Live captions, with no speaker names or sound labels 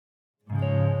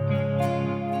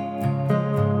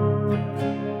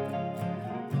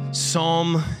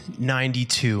Psalm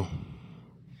 92.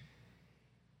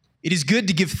 It is good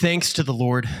to give thanks to the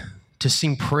Lord, to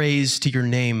sing praise to your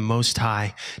name most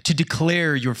high, to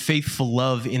declare your faithful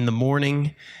love in the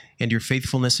morning and your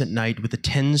faithfulness at night with a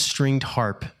 10-stringed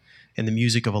harp and the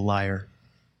music of a lyre.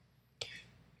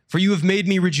 For you have made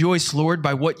me rejoice, Lord,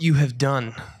 by what you have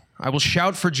done. I will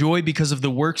shout for joy because of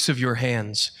the works of your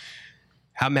hands.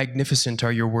 How magnificent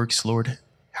are your works, Lord.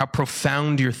 How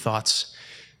profound your thoughts.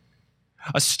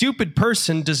 A stupid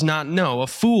person does not know, a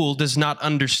fool does not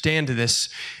understand this.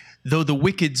 Though the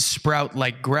wicked sprout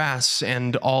like grass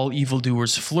and all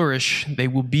evildoers flourish, they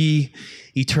will be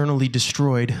eternally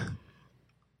destroyed.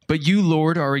 But you,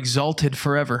 Lord, are exalted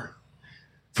forever.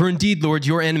 For indeed, Lord,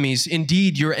 your enemies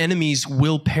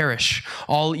will perish.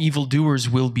 All evildoers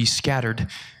will be scattered.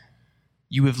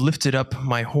 You have lifted up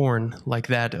my horn like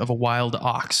that of a wild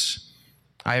ox.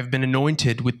 I have been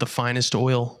anointed with the finest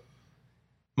oil.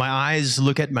 My eyes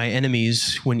look at my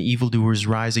enemies when evildoers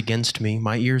rise against me.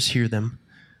 My ears hear them.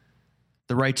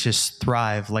 The righteous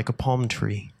thrive like a palm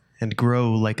tree and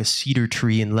grow like a cedar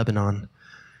tree in Lebanon.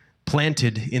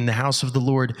 Planted in the house of the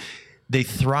Lord, they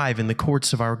thrive in the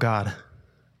courts of our God.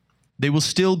 They will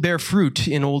still bear fruit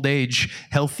in old age,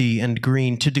 healthy and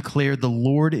green, to declare the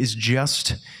Lord is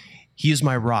just. He is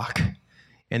my rock,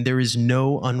 and there is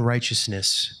no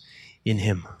unrighteousness in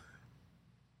him.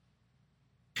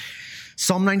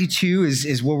 Psalm 92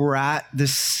 is where we're at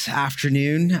this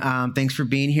afternoon. Thanks for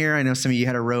being here. I know some of you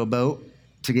had to row a boat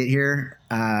to get here.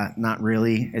 Not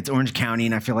really. It's Orange County,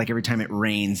 and I feel like every time it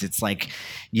rains, it's like,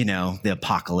 the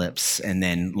apocalypse, and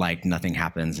then like nothing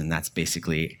happens, and that's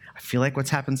basically, I feel like what's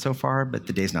happened so far, but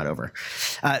the day's not over.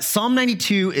 Psalm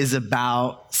 92 is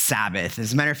about Sabbath.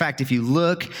 As a matter of fact, if you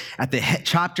look at the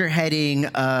chapter heading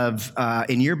of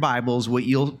in your Bibles, what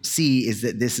you'll see is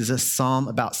that this is a psalm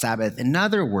about Sabbath. In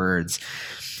other words,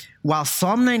 while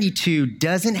Psalm 92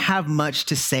 doesn't have much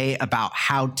to say about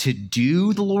how to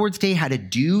do the Lord's Day, how to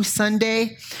do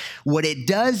Sunday, what it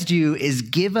does do is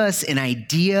give us an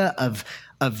idea of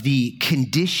the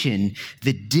condition,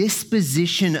 the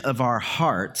disposition of our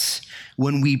hearts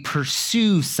when we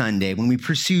pursue Sunday, when we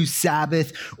pursue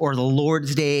Sabbath or the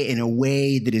Lord's Day in a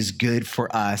way that is good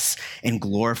for us and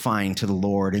glorifying to the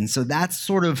Lord. And so that's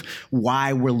sort of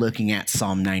why we're looking at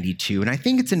Psalm 92. And I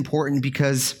think it's important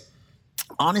because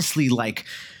honestly,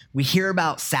 we hear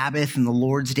about Sabbath and the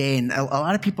Lord's Day, and a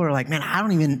lot of people are like, man, I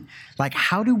don't even,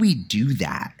 how do we do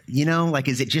that?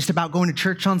 Is it just about going to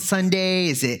church on Sunday?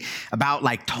 Is it about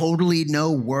totally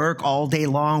no work all day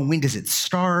long? When does it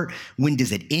start? When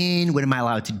does it end? What am I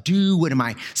allowed to do? What am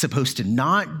I supposed to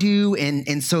not do?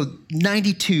 And so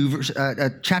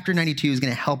chapter 92 is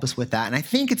going to help us with that. And I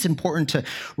think it's important to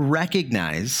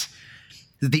recognize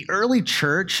that the early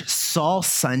church saw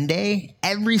Sunday,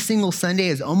 every single Sunday,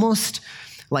 as almost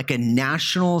like a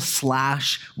national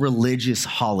 / religious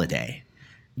holiday.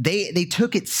 They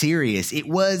took it serious. It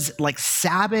was like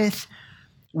Sabbath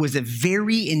was a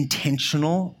very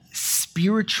intentional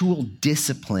spiritual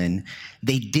discipline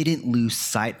they didn't lose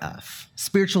sight of.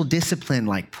 Spiritual discipline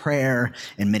like prayer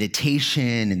and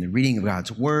meditation and the reading of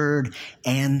God's word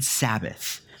and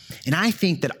Sabbath. And I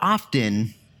think that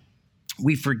often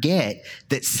we forget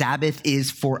that Sabbath is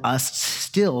for us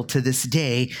still to this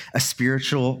day a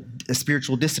spiritual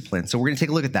discipline. So we're going to take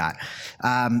a look at that.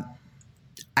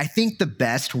 I think the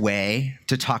best way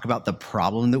to talk about the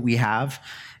problem that we have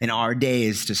in our day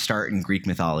is to start in Greek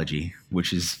mythology,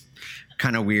 which is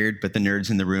kind of weird, but the nerds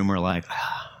in the room are like,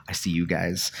 I see you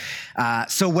guys.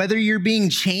 So whether you're being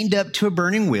chained up to a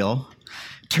burning wheel,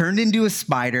 turned into a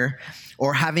spider,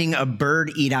 or having a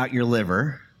bird eat out your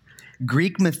liver,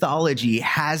 Greek mythology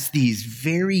has these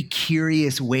very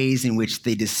curious ways in which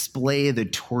they display the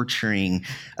torturing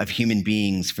of human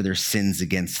beings for their sins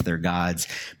against their gods.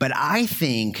 But I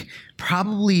think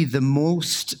probably the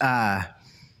most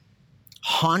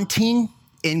haunting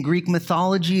in Greek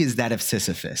mythology is that of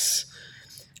Sisyphus.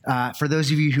 For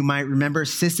those of you who might remember,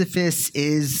 Sisyphus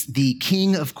is the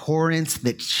king of Corinth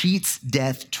that cheats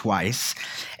death twice.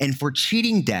 And for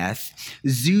cheating death,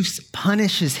 Zeus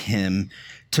punishes him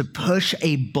to push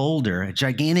a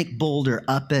gigantic boulder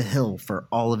up a hill for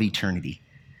all of eternity.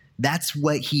 That's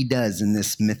what he does in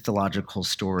this mythological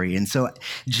story. And so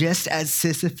just as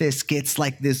Sisyphus gets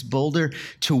this boulder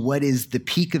to what is the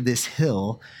peak of this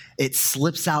hill, it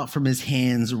slips out from his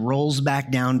hands, rolls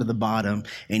back down to the bottom,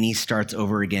 and he starts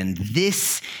over again.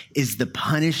 This is the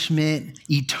punishment,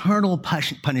 eternal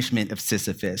punishment of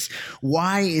Sisyphus.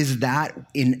 Why is that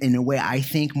in a way I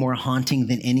think more haunting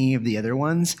than any of the other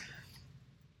ones?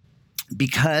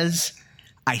 Because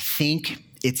I think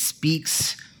it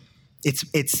speaks, it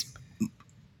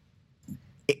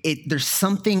there's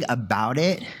something about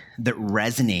it that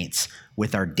resonates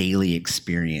with our daily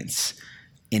experience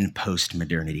in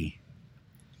post-modernity.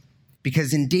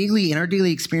 Because in our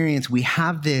daily experience, we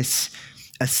have this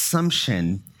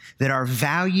assumption that our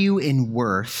value and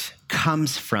worth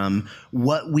comes from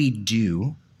what we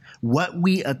do, what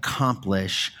we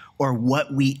accomplish, or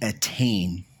what we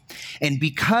attain. And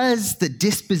because the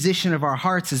disposition of our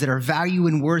hearts is that our value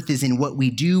and worth is in what we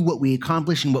do, what we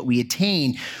accomplish, and what we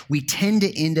attain, we tend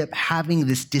to end up having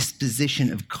this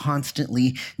disposition of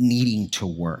constantly needing to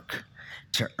work,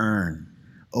 to earn,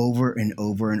 over and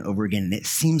over and over again. And it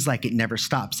seems like it never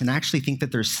stops. And I actually think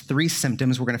that there's 3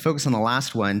 symptoms. We're going to focus on the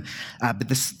last one. But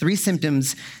there's 3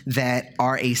 symptoms that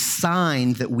are a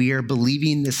sign that we are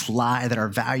believing this lie that our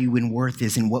value and worth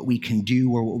is in what we can do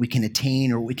or what we can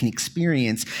attain or what we can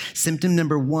experience. Symptom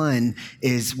number 1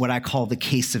 is what I call the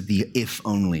case of the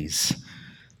if-onlys,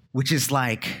 which is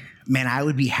like, man, I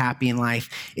would be happy in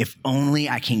life if only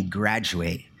I can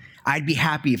graduate. I'd be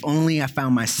happy if only I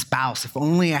found my spouse, if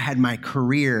only I had my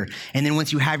career. And then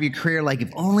once you have your career, like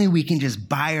if only we can just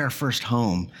buy our first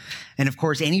home. And of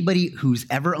course, anybody who's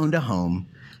ever owned a home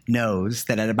knows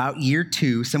that at about year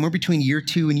 2, somewhere between year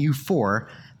 2 and year 4,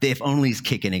 the if only's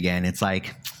kick in again. It's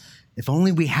like, if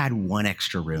only we had one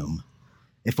extra room.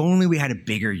 If only we had a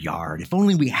bigger yard. If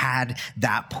only we had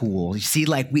that pool. You see,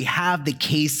 like we have the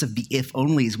case of the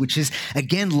if-onlys, which is,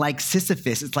 again, like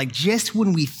Sisyphus. It's like just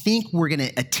when we think we're going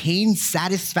to attain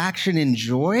satisfaction and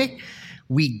joy,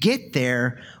 we get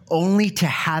there only to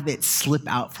have it slip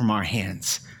out from our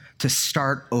hands, to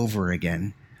start over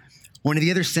again. One of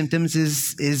the other symptoms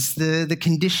is the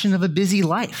condition of a busy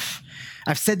life.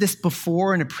 I've said this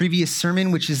before in a previous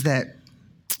sermon, which is that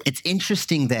it's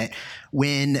interesting that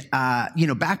when,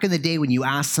 back in the day when you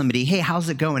asked somebody, hey, how's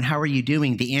it going? How are you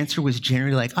doing? The answer was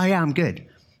generally like, oh yeah, I'm good.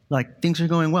 Like things are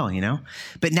going well,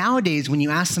 But nowadays when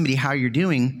you ask somebody how you're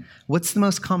doing, what's the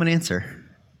most common answer?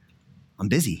 I'm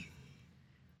busy,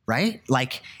 right?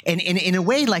 Like, and in a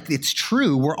way, like it's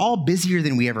true. We're all busier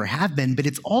than we ever have been, but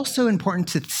it's also important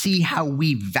to see how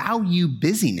we value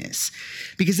busyness.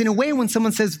 Because in a way, when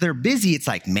someone says they're busy, it's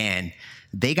like, man,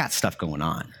 they got stuff going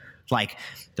on. Like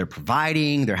they're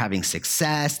providing, they're having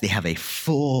success, they have a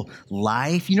full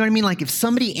life. You know what I mean? Like if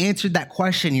somebody answered that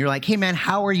question, you're like, hey man,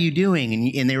 how are you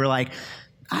doing? And they were like,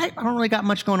 I don't really got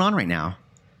much going on right now.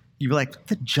 You'd be like, what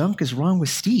the junk is wrong with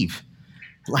Steve?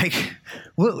 Like,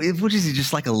 what is he,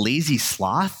 just like a lazy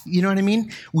sloth? You know what I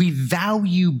mean? We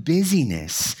value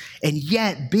busyness, and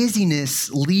yet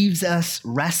busyness leaves us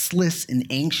restless and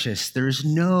anxious. There's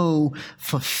no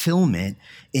fulfillment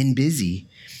in busy.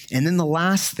 And then the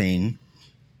last thing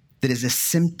that is a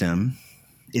symptom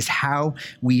is how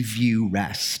we view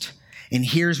rest. And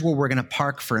here's where we're going to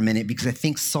park for a minute, because I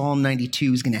think Psalm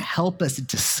 92 is going to help us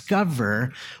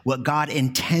discover what God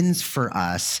intends for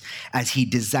us as he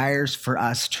desires for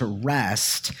us to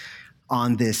rest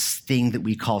on this thing that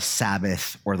we call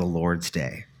Sabbath or the Lord's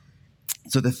Day.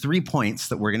 So the 3 points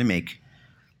that we're going to make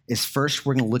is, first,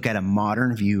 we're going to look at a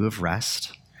modern view of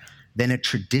rest, then a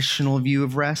traditional view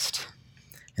of rest,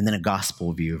 and then a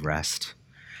gospel view of rest.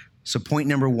 So point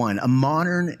number 1, a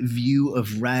modern view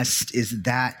of rest is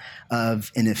that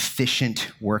of an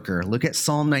efficient worker. Look at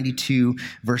Psalm 92,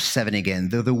 verse 7 again.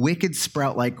 Though the wicked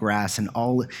sprout like grass and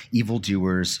all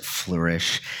evildoers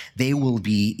flourish, they will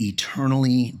be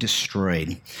eternally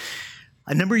destroyed.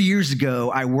 A number of years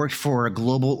ago, I worked for a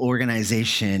global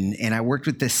organization, and I worked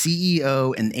with the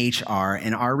CEO and HR,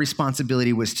 and our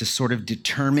responsibility was to sort of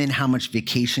determine how much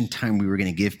vacation time we were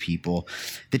going to give people.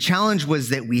 The challenge was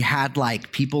that we had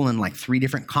like people in like 3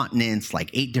 different continents,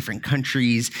 like 8 different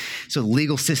countries, so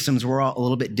legal systems were all a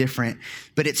little bit different.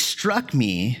 But it struck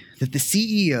me that the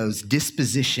CEO's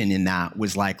disposition in that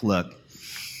was like, look,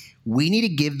 we need to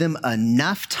give them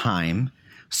enough time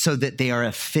so that they are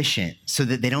efficient, so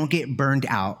that they don't get burned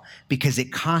out, because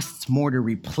it costs more to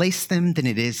replace them than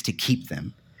it is to keep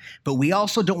them. But we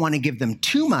also don't want to give them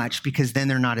too much, because then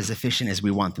they're not as efficient as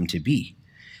we want them to be.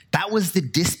 That was the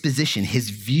disposition, his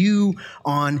view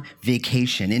on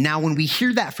vacation. And now when we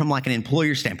hear that from like an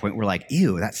employer standpoint, we're like,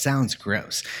 ew, that sounds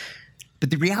gross. But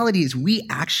the reality is we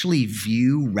actually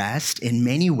view rest in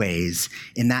many ways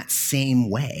in that same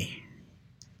way.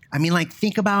 I mean, like,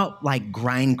 think about like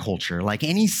grind culture. Like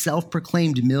any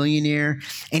self-proclaimed millionaire,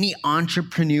 any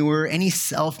entrepreneur, any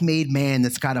self-made man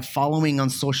that's got a following on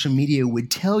social media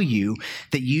would tell you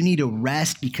that you need to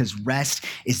rest because rest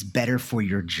is better for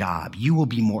your job. You will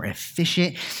be more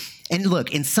efficient. And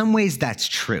look, in some ways that's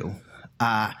true.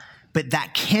 But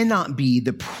that cannot be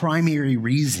the primary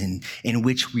reason in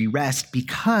which we rest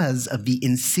because of the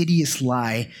insidious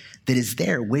lie that is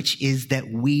there, which is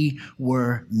that we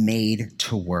were made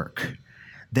to work.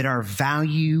 That our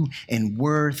value and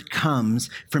worth comes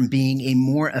from being a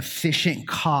more efficient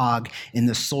cog in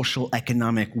the social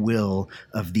economic wheel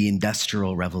of the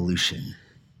Industrial Revolution.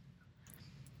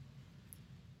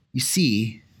 You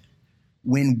see,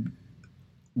 when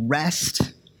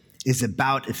rest is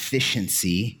about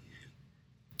efficiency,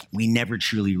 we never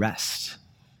truly rest.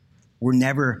 We're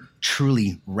never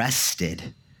truly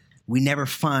rested. We never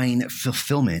find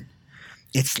fulfillment.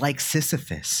 It's like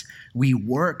Sisyphus. We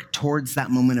work towards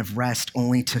that moment of rest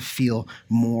only to feel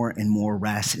more and more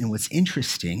rest. And what's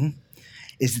interesting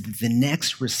is that the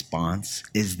next response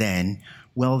is then,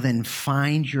 well, then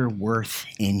find your worth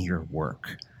in your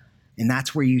work. And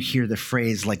that's where you hear the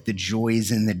phrase like the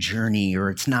joys in the journey, or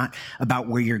it's not about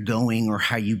where you're going or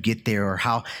how you get there, or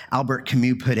how Albert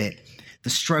Camus put it, the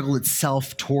struggle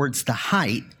itself towards the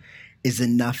height is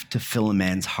enough to fill a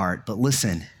man's heart. But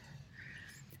listen,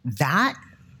 that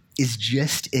is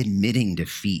just admitting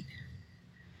defeat.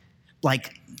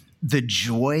 Like the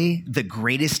joy, the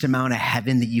greatest amount of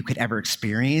heaven that you could ever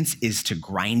experience is to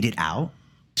grind it out,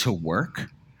 to work.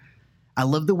 I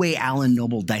love the way Alan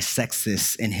Noble dissects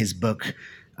this in his book,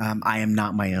 I Am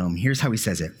Not My Own. Here's how he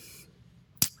says it.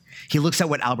 He looks at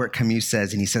what Albert Camus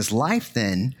says, and he says, life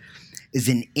then is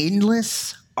an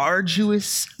endless,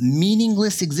 arduous,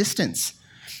 meaningless existence.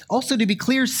 Also, to be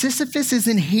clear, Sisyphus is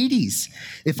in Hades.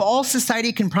 If all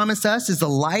society can promise us is a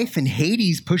life in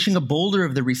Hades pushing a boulder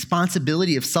of the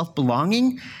responsibility of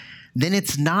self-belonging, then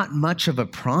it's not much of a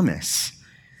promise.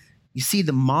 You see,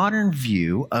 the modern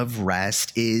view of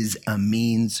rest is a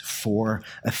means for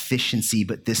efficiency,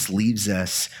 but this leaves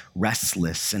us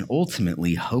restless and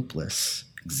ultimately hopeless,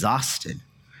 exhausted.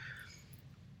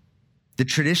 The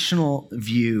traditional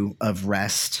view of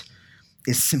rest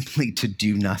is simply to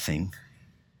do nothing.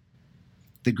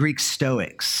 The Greek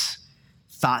Stoics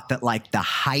thought that like the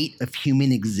height of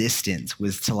human existence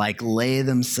was to like lay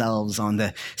themselves on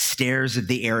the stairs of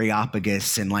the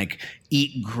Areopagus and like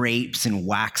eat grapes and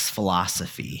wax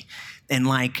philosophy. And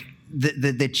like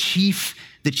the chief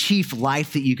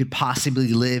life that you could possibly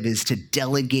live is to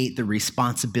delegate the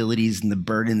responsibilities and the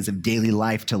burdens of daily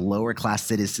life to lower class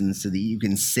citizens so that you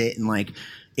can sit in like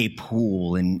a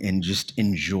pool and just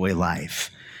enjoy life.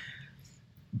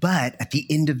 But at the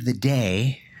end of the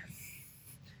day,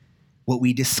 what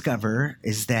we discover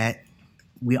is that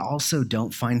we also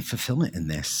don't find fulfillment in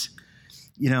this.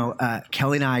 You know,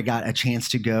 Kelly and I got a chance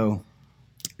to go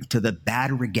to the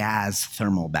Bad Ragaz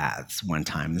thermal baths one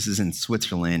time. This is in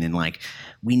Switzerland. And like,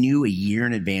 we knew a year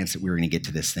in advance that we were going to get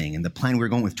to this thing. And the plan, we were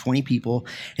going with 20 people.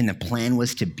 And the plan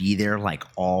was to be there like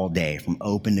all day from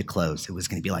open to close. It was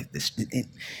going to be like this.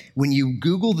 When you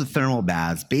Google the thermal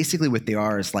baths, basically what they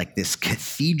are is like this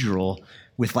cathedral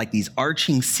with like these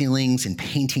arching ceilings and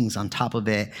paintings on top of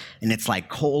it. And it's like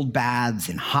cold baths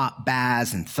and hot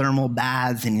baths and thermal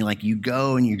baths. And you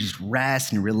go and you just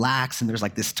rest and relax. And there's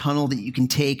like this tunnel that you can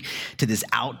take to this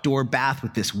outdoor bath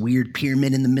with this weird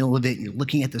pyramid in the middle of it. And you're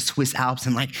looking at the Swiss Alps.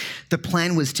 And like the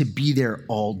plan was to be there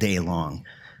all day long.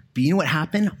 But you know what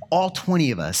happened? All 20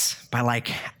 of us, by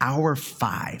like hour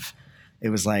 5, it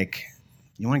was like,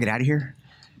 you want to get out of here?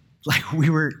 Like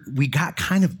we got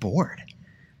kind of bored.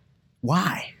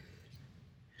 Why?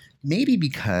 Maybe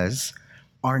because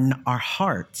our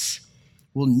hearts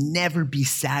will never be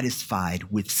satisfied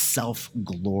with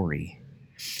self-glory.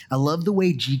 I love the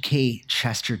way G.K.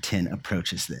 Chesterton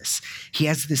approaches this. He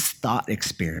has this thought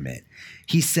experiment.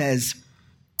 He says,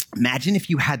 imagine if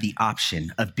you had the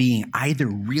option of being either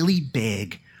really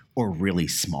big or really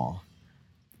small.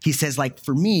 He says, like,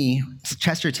 for me,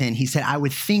 Chesterton, he said, I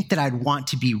would think that I'd want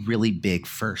to be really big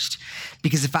first.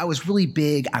 Because if I was really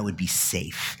big, I would be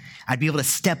safe. I'd be able to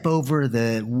step over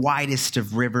the widest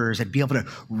of rivers. I'd be able to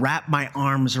wrap my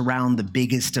arms around the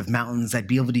biggest of mountains. I'd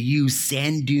be able to use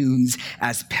sand dunes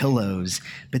as pillows.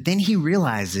 But then he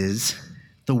realizes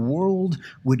the world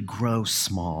would grow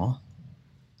small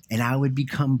and I would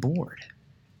become bored.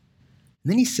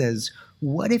 And then he says,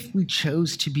 what if we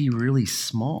chose to be really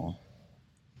small?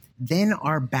 Then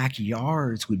our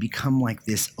backyards would become like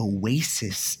this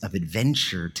oasis of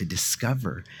adventure to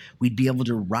discover. We'd be able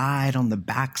to ride on the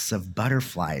backs of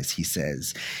butterflies, he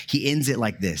says. He ends it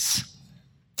like this.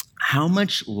 How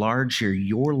much larger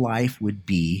your life would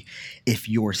be if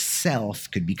yourself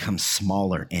could become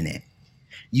smaller in it.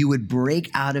 You would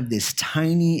break out of this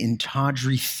tiny and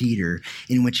tawdry theater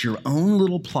in which your own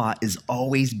little plot is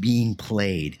always being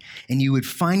played, and you would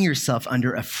find yourself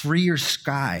under a freer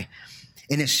sky.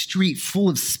 in a street full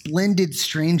of splendid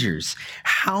strangers,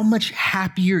 how much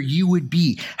happier you would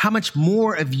be, how much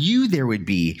more of you there would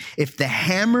be if the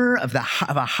hammer of a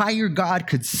higher God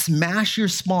could smash your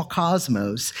small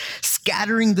cosmos,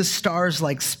 scattering the stars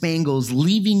like spangles,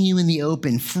 leaving you in the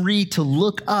open, free to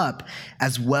look up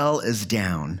as well as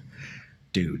down.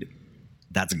 Dude,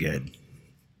 that's good.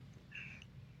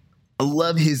 I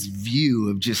love his view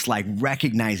of just like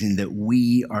recognizing that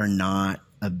we are not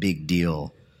a big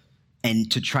deal.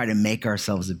 And to try to make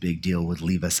ourselves a big deal would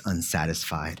leave us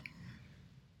unsatisfied.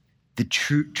 The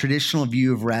traditional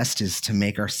view of rest is to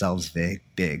make ourselves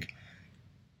big.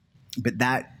 But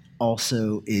that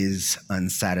also is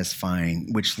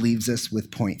unsatisfying, which leaves us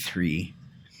with point 3.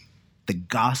 The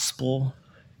gospel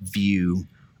view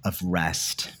of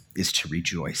rest is to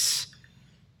rejoice.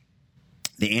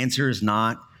 The answer is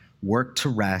not work to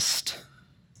rest,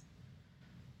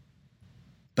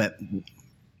 but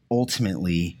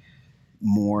ultimately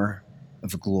more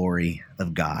of the glory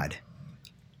of God.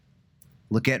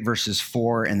 Look at verses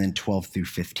 4 and then 12 through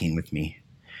 15 with me.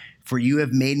 For you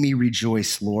have made me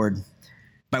rejoice, Lord,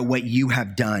 by what you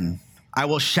have done. I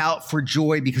will shout for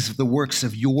joy because of the works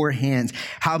of your hands.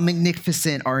 How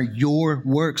magnificent are your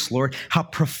works, Lord. How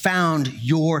profound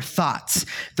your thoughts.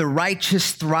 The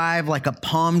righteous thrive like a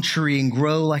palm tree and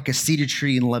grow like a cedar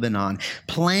tree in Lebanon.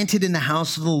 Planted in the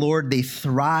house of the Lord, they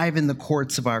thrive in the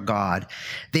courts of our God.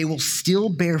 They will still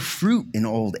bear fruit in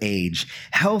old age,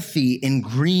 healthy and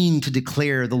green to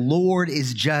declare, the Lord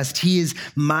is just. He is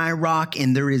my rock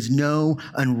and there is no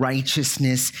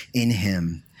unrighteousness in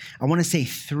him. I want to say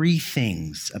 3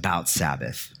 things about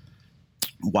Sabbath.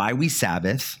 Why we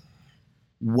Sabbath,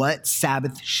 what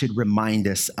Sabbath should remind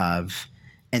us of,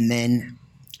 and then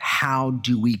how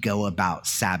do we go about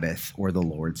Sabbath or the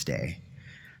Lord's Day?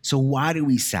 So why do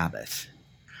we Sabbath?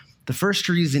 The first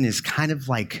reason is kind of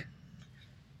like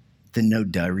the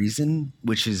no-duh reason,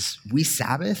 which is we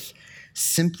Sabbath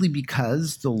simply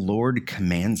because the Lord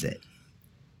commands it.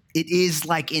 It is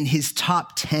like in his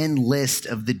top 10 list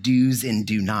of the do's and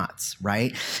do nots,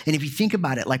 right? And if you think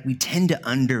about it, like we tend to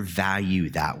undervalue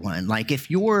that one. Like if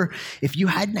you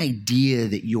had an idea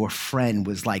that your friend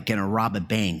was like gonna rob a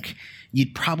bank,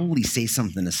 you'd probably say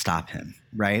something to stop him,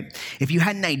 right? If you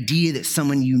had an idea that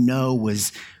someone you know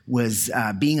was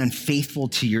being unfaithful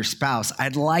to your spouse,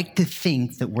 I'd like to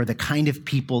think that we're the kind of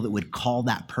people that would call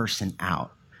that person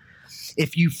out.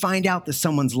 If you find out that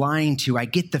someone's lying to you, I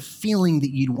get the feeling that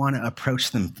you'd want to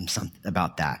approach them from something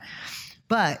about that.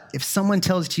 But if someone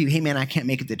tells you, hey man, I can't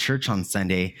make it to church on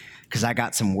Sunday because I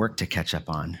got some work to catch up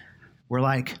on, we're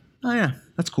like, oh yeah,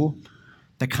 that's cool.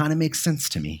 That kind of makes sense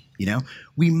to me, you know?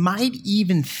 We might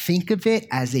even think of it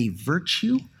as a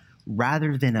virtue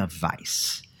rather than a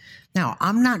vice. Now,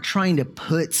 I'm not trying to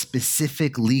put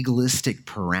specific legalistic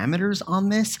parameters on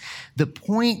this. The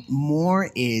point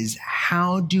more is,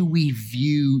 how do we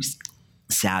view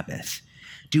Sabbath?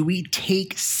 Do we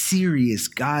take serious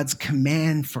God's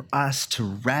command for us to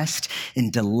rest and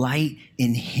delight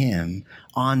in him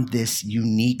on this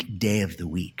unique day of the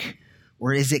week?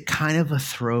 Or is it kind of a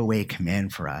throwaway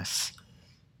command for us?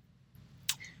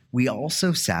 We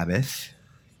also Sabbath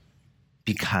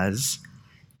because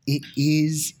it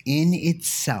is in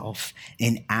itself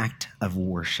an act of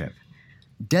worship.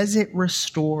 Does it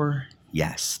restore?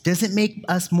 Yes. Does it make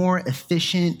us more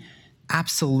efficient?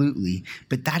 Absolutely.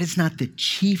 But that is not the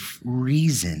chief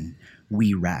reason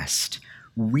we rest.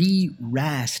 We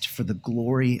rest for the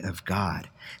glory of God.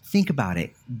 Think about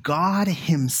it. God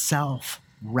himself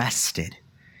rested.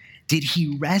 Did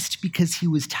he rest because he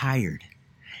was tired?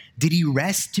 Did he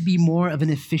rest to be more of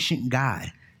an efficient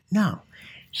God? No.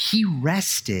 He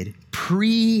rested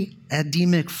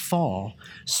pre-Adamic fall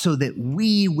so that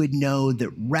we would know that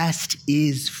rest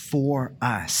is for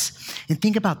us. And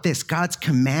think about this. God's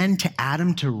command to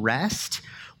Adam to rest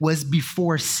was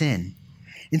before sin.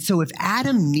 And so if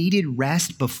Adam needed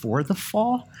rest before the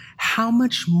fall, how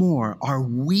much more are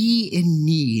we in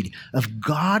need of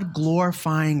God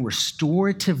glorifying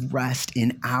restorative rest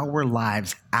in our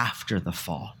lives after the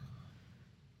fall?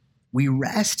 We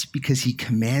rest because he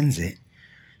commands it.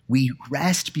 We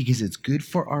rest because it's good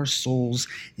for our souls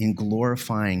and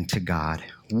glorifying to God.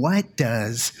 What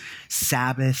does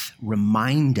Sabbath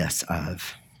remind us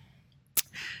of?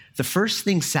 The first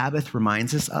thing Sabbath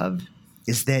reminds us of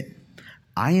is that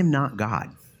I am not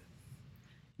God.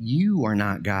 You are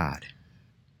not God,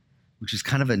 which is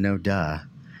kind of a no duh.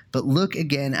 But look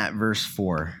again at verse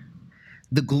 4.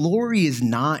 The glory is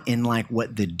not in like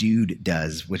what the dude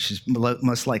does, which is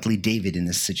most likely David in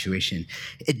this situation.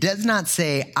 It does not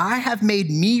say, I have made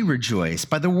me rejoice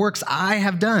by the works I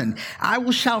have done. I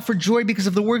will shout for joy because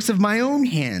of the works of my own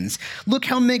hands. Look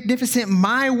how magnificent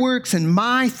my works and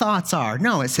my thoughts are.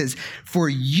 No, it says, for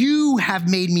you have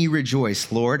made me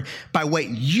rejoice, Lord, by what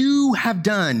you have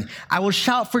done. I will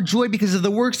shout for joy because of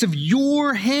the works of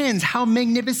your hands. How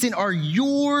magnificent are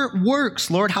your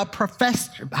works, Lord. How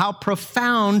profound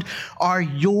are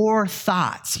your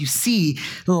thoughts. You see,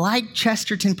 like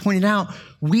Chesterton pointed out,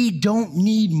 we don't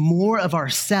need more of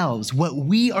ourselves. What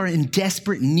we are in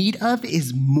desperate need of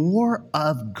is more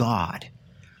of God.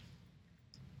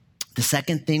 The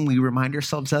second thing we remind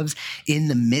ourselves of in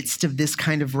the midst of this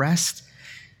kind of rest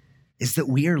is that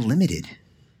we are limited.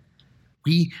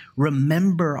 We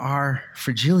remember our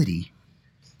fragility.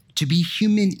 To be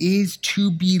human is to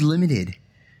be limited.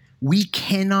 We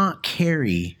cannot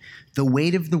carry the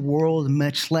weight of the world,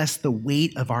 much less the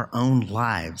weight of our own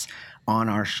lives on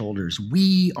our shoulders.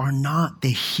 We are not the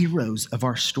heroes of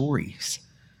our stories.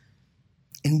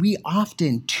 And we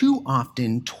often, too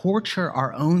often, torture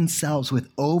our own selves with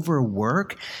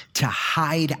overwork to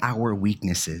hide our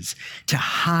weaknesses, to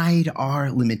hide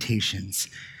our limitations,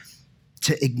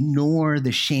 to ignore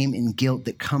the shame and guilt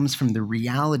that comes from the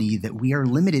reality that we are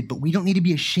limited, but we don't need to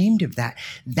be ashamed of that.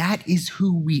 That is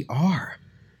who we are.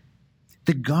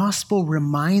 The gospel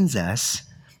reminds us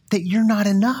that you're not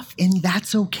enough, and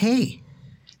that's okay.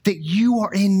 That you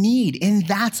are in need, and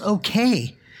that's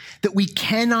okay. That we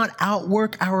cannot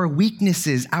outwork our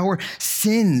weaknesses, our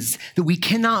sins, that we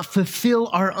cannot fulfill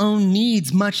our own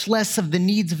needs, much less of the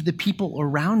needs of the people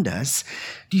around us.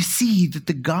 Do you see that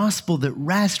the gospel, that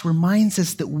rest, reminds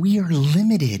us that we are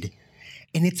limited?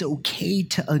 And it's okay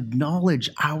to acknowledge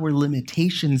our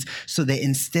limitations so that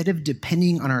instead of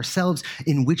depending on ourselves,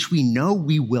 in which we know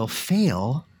we will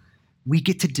fail, we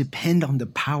get to depend on the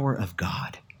power of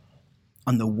God,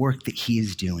 on the work that he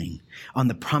is doing, on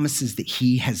the promises that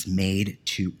he has made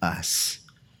to us.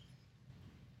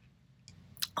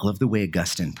 I love the way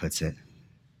Augustine puts it.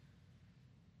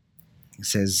 He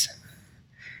says,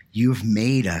 you have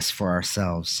made us for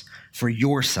ourselves, for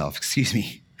yourself,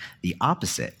 the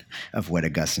opposite of what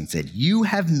Augustine said. You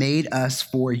have made us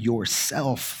for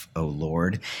yourself, O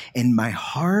Lord, and my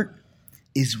heart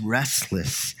is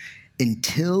restless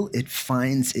until it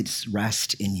finds its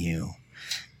rest in you.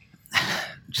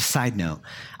 Just side note,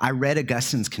 I read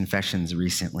Augustine's Confessions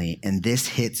recently, and this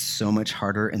hits so much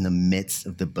harder in the midst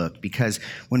of the book because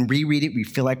when we read it, we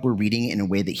feel like we're reading it in a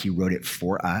way that he wrote it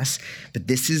for us. But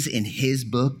this is in his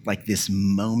book, like this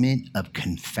moment of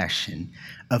confession,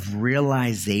 of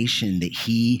realization that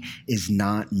he is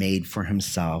not made for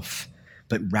himself,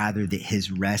 but rather that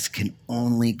his rest can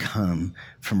only come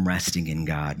from resting in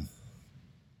God.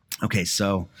 Okay,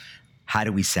 so how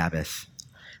do we Sabbath?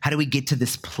 How do we get to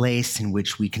this place in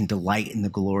which we can delight in the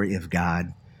glory of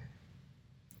God?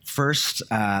 First,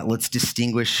 let's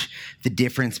distinguish the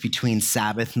difference between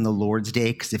Sabbath and the Lord's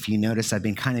Day, because if you notice, I've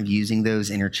been kind of using those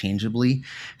interchangeably.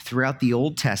 Throughout the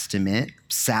Old Testament,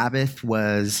 Sabbath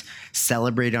was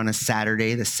celebrated on a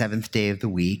Saturday, the seventh day of the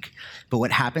week. But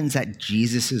what happens at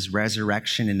Jesus'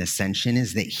 resurrection and ascension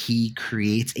is that he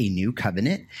creates a new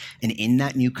covenant, and in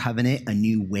that new covenant, a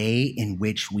new way in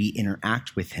which we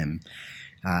interact with him.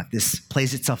 This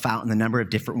plays itself out in a number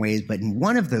of different ways, but in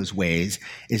one of those ways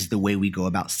is the way we go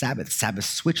about Sabbath. Sabbath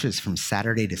switches from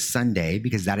Saturday to Sunday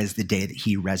because that is the day that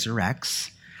he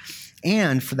resurrects.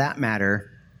 And for that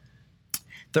matter,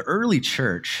 the early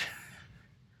church,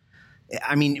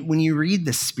 I mean, when you read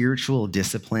the spiritual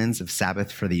disciplines of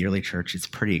Sabbath for the early church, it's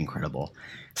pretty incredible.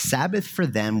 Sabbath for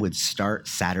them would start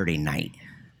Saturday night.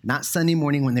 Not Sunday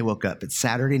morning when they woke up, but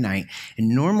Saturday night. And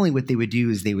normally what they would do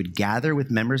is they would gather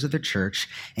with members of the church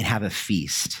and have a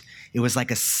feast. It was like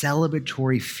a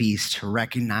celebratory feast to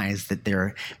recognize that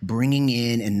they're bringing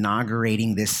in,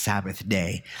 inaugurating this Sabbath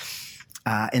day.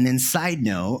 And then side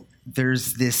note,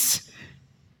 there's this,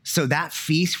 so that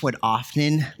feast would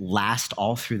often last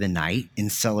all through the night in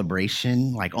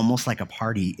celebration, like almost like a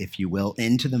party, if you will,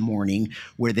 into the morning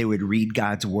where they would read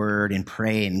God's word and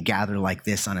pray and gather like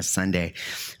this on a Sunday.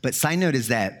 But side note is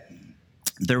that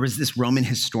there was this Roman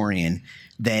historian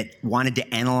that wanted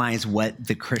to analyze what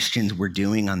the Christians were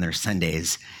doing on their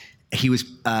Sundays. He was,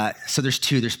 so there's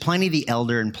two, there's Pliny the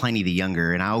Elder and Pliny the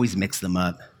Younger, and I always mix them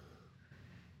up.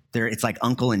 It's like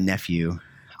uncle and nephew.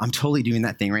 I'm totally doing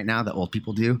that thing right now that old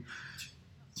people do,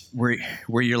 where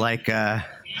you're like,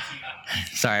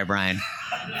 sorry, Brian.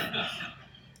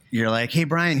 You're like, hey,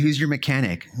 Brian, who's your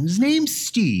mechanic? His name's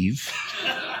Steve.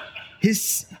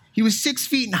 He was 6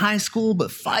 feet in high school, but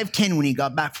 5'10" when he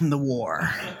got back from the war.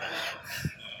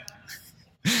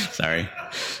 Sorry.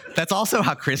 That's also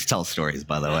how Chris tells stories,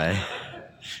 by the way.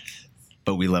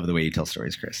 But we love the way you tell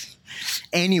stories, Chris.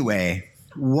 Anyway,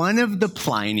 one of the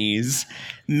Plinies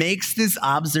makes this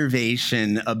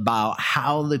observation about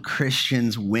how the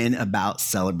Christians went about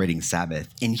celebrating Sabbath.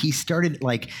 And he started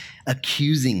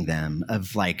accusing them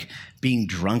of being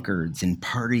drunkards and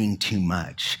partying too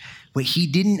much. What he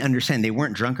didn't understand, they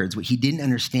weren't drunkards. What he didn't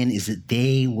understand is that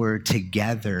they were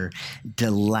together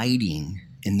delighting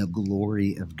in the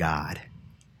glory of God.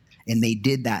 And they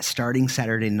did that starting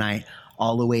Saturday night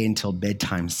all the way until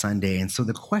bedtime Sunday. And so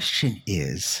the question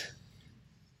is,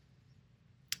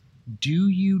 do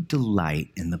you delight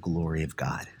in the glory of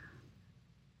God?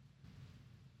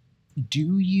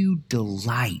 Do you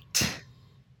delight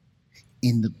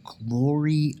in the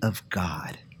glory of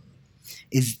God?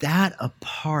 Is that a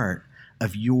part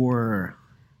of your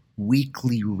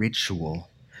weekly ritual?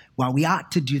 While we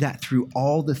ought to do that through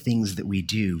all the things that we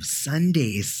do,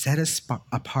 Sunday is set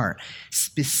apart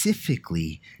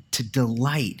specifically to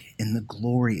delight in the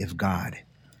glory of God.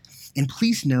 And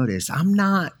please notice, I'm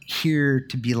not here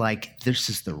to be this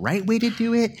is the right way to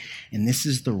do it and this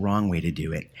is the wrong way to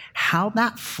do it. How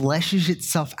that fleshes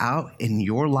itself out in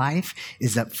your life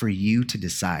is up for you to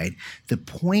decide. The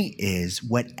point is,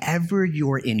 whatever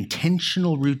your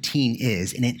intentional routine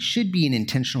is, and it should be an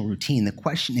intentional routine, the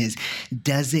question is,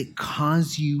 does it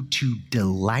cause you to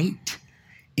delight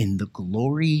in the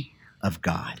glory of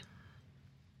God?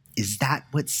 Is that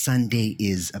what Sunday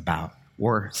is about?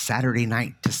 Or Saturday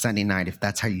night to Sunday night, if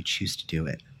that's how you choose to do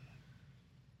it.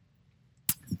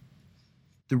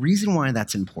 The reason why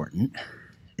that's important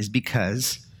is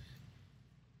because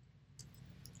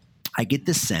I get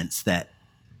the sense that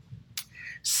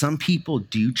some people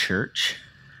do church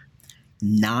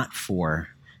not for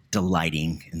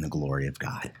delighting in the glory of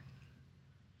God.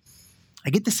 I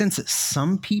get the sense that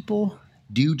some people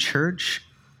do church,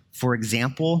 for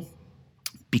example,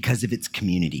 because of its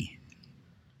community.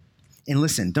 And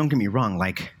listen, don't get me wrong,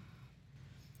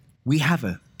 we have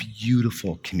a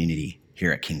beautiful community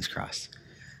here at King's Cross.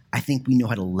 I think we know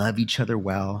how to love each other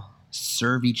well,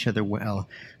 serve each other well.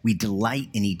 We delight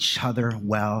in each other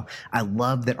well. I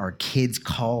love that our kids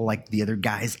call the other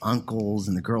guys uncles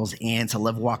and the girls aunts. I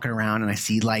love walking around and I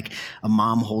see a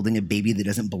mom holding a baby that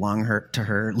doesn't belong to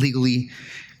her legally.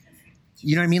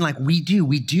 You know what I mean?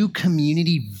 We do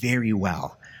community very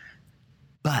well.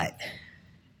 But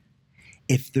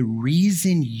if the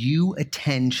reason you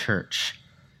attend church,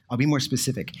 I'll be more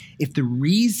specific. If the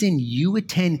reason you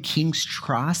attend King's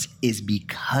Cross is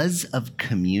because of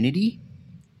community,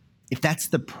 if that's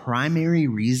the primary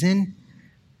reason,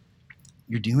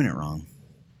 you're doing it wrong.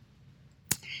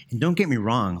 And don't get me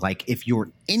wrong, if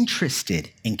you're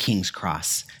interested in King's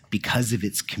Cross because of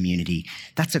its community,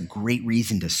 that's a great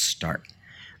reason to start.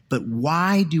 But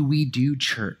why do we do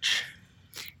church?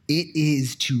 It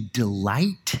is to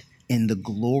delight in the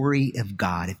glory of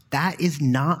God. If that is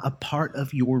not a part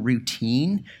of your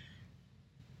routine,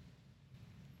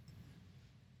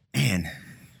 man,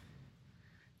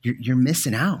 you're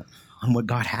missing out on what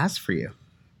God has for you.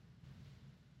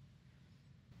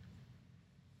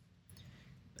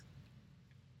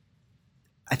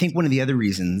 I think one of the other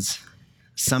reasons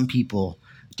some people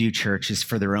do church is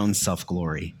for their own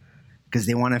self-glory, because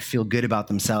they want to feel good about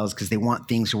themselves, because they want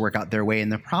things to work out their way.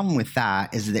 And the problem with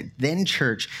that is that then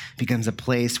church becomes a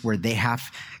place where they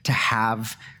have to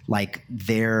have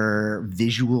their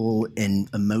visual and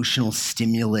emotional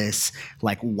stimulus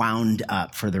wound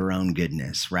up for their own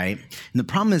goodness, right? And the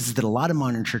problem is that a lot of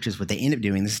modern churches, what they end up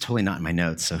doing, this is totally not in my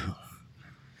notes, so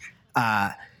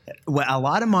what a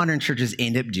lot of modern churches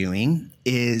end up doing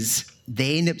is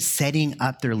they end up setting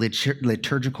up their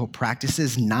liturgical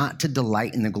practices not to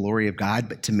delight in the glory of God,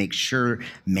 but to make sure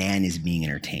man is being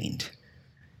entertained,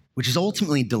 which is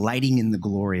ultimately delighting in the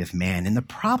glory of man. And the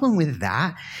problem with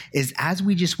that is, as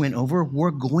we just went over,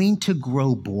 we're going to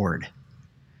grow bored.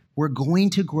 We're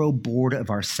going to grow bored of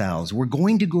ourselves. We're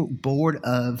going to grow bored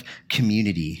of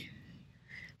community.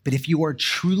 But if you are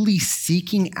truly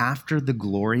seeking after the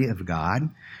glory of God,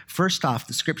 first off,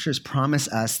 the scriptures promise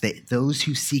us that those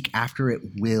who seek after it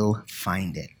will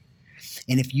find it.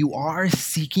 And if you are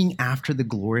seeking after the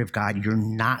glory of God, you're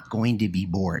not going to be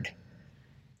bored,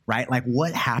 right?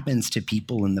 What happens to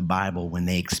people in the Bible when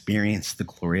they experience the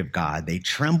glory of God? They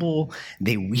tremble,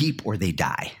 they weep, or they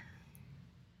die.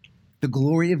 The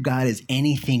glory of God is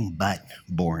anything but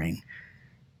boring.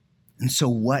 And so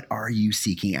what are you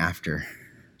seeking after?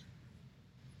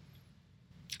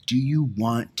 Do you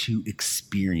want to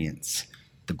experience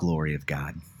the glory of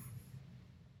God?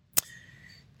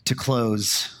 To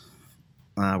close,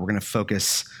 we're going to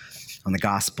focus on the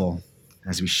gospel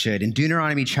as we should. In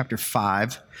Deuteronomy chapter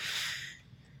 5,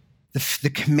 the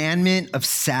commandment of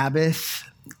Sabbath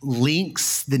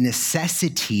links the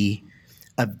necessity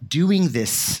of doing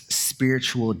this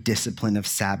spiritual discipline of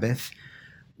Sabbath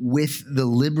with the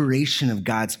liberation of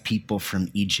God's people from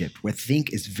Egypt, which I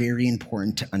think is very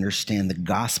important to understand the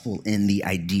gospel in the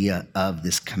idea of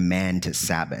this command to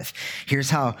Sabbath. Here's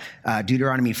how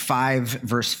Deuteronomy 5,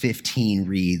 verse 15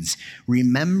 reads,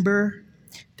 "Remember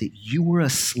that you were a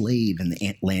slave in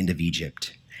the land of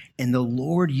Egypt, and the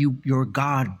Lord your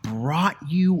God brought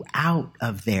you out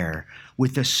of there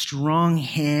with a strong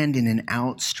hand and an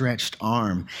outstretched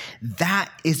arm. That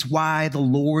is why the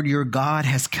Lord your God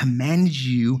has commanded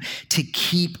you to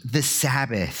keep the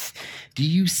Sabbath." Do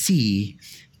you see?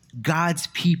 God's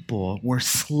people were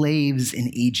slaves in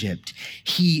Egypt.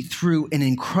 He, through an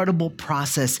incredible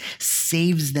process,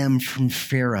 saves them from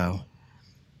Pharaoh.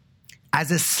 As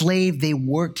a slave, they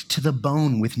worked to the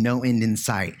bone with no end in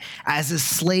sight. As a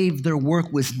slave, their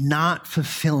work was not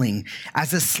fulfilling.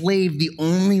 As a slave, the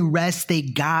only rest they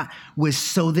got was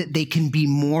so that they can be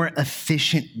more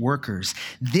efficient workers.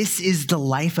 This is the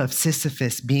life of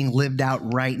Sisyphus being lived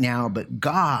out right now, but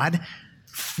God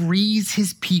frees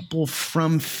his people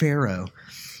from Pharaoh.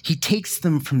 He takes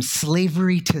them from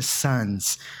slavery to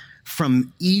sons,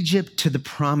 from Egypt to the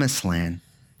promised land.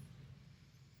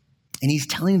 And he's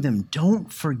telling them,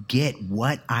 don't forget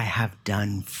what I have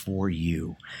done for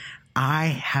you. I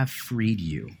have freed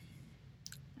you.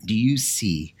 Do you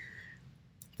see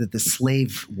that the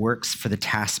slave works for the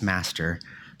taskmaster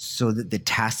so that the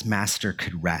taskmaster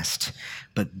could rest?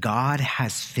 But God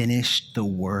has finished the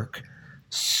work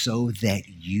so that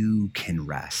you can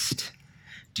rest.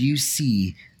 Do you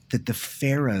see that the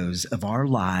pharaohs of our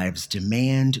lives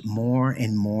demand more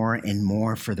and more and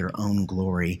more for their own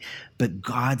glory? But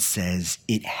God says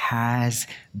it has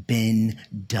been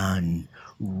done.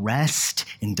 Rest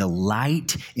and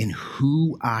delight in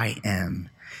who I am.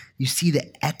 You see,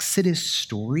 the Exodus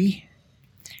story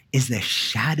is the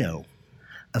shadow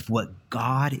of what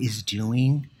God is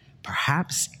doing,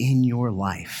 perhaps in your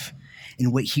life.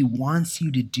 And what he wants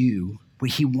you to do,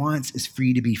 what he wants is for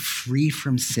you to be free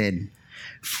from sin,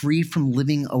 free from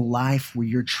living a life where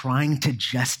you're trying to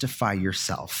justify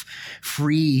yourself,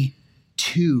 free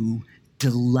to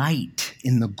delight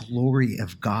in the glory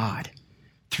of God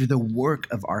through the work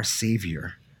of our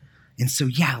Savior. And so,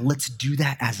 let's do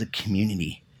that as a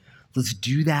community. Let's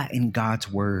do that in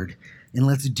God's word, and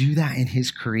let's do that in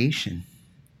his creation.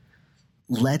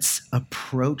 Let's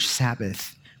approach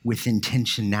Sabbath with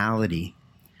intentionality,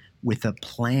 with a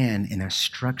plan and a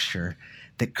structure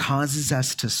that causes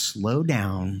us to slow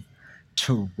down,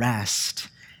 to rest,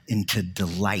 and to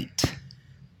delight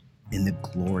in the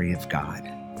glory of God.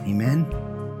 Amen.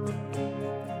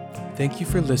 Thank you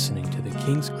for listening to the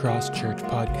King's Cross Church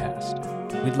podcast.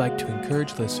 We'd like to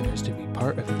encourage listeners to be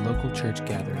part of a local church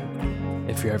gathering.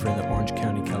 If you're ever in the Orange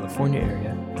County, California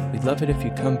area, we'd love it if you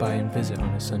come by and visit on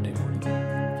a Sunday morning.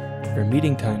 For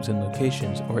meeting times and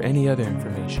locations or any other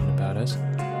information about us,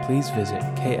 please visit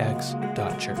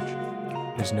kx.church.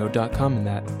 There's no .com in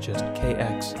that, just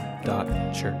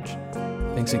kx.church.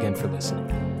 Thanks again for listening.